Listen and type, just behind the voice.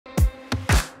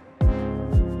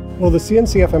Well, the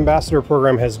CNCF Ambassador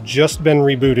Program has just been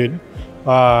rebooted,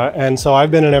 and so I've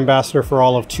been an ambassador for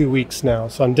all of 2 weeks now,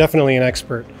 so I'm definitely an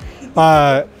expert.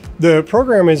 The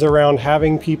program is around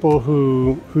having people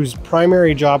whose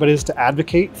primary job it is to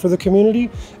advocate for the community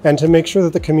and to make sure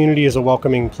that the community is a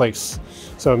welcoming place.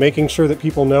 So making sure that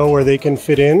people know where they can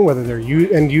fit in, whether they're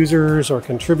end users or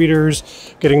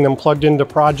contributors, getting them plugged into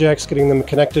projects, getting them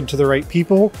connected to the right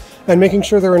people, and making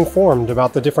sure they're informed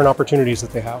about the different opportunities that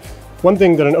they have. One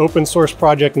thing that an open source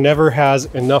project never has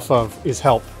enough of is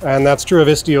help, and that's true of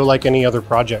Istio like any other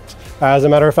project. As a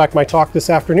matter of fact, my talk this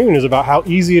afternoon is about how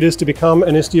easy it is to become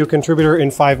an Istio contributor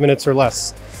in 5 minutes or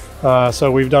less.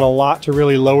 So we've done a lot to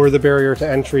really lower the barrier to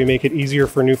entry, make it easier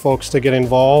for new folks to get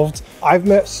involved. I've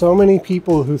met so many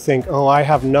people who think, oh, I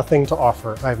have nothing to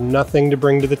offer. I have nothing to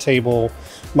bring to the table.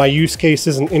 My use case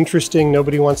isn't interesting.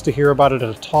 Nobody wants to hear about it at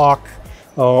a talk.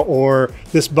 Or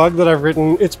this bug that I've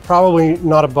written, it's probably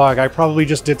not a bug. I probably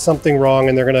just did something wrong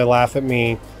and they're going to laugh at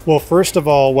me. Well, first of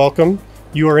all, welcome.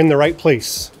 You are in the right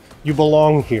place. You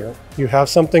belong here. You have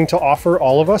something to offer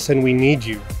all of us and we need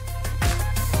you.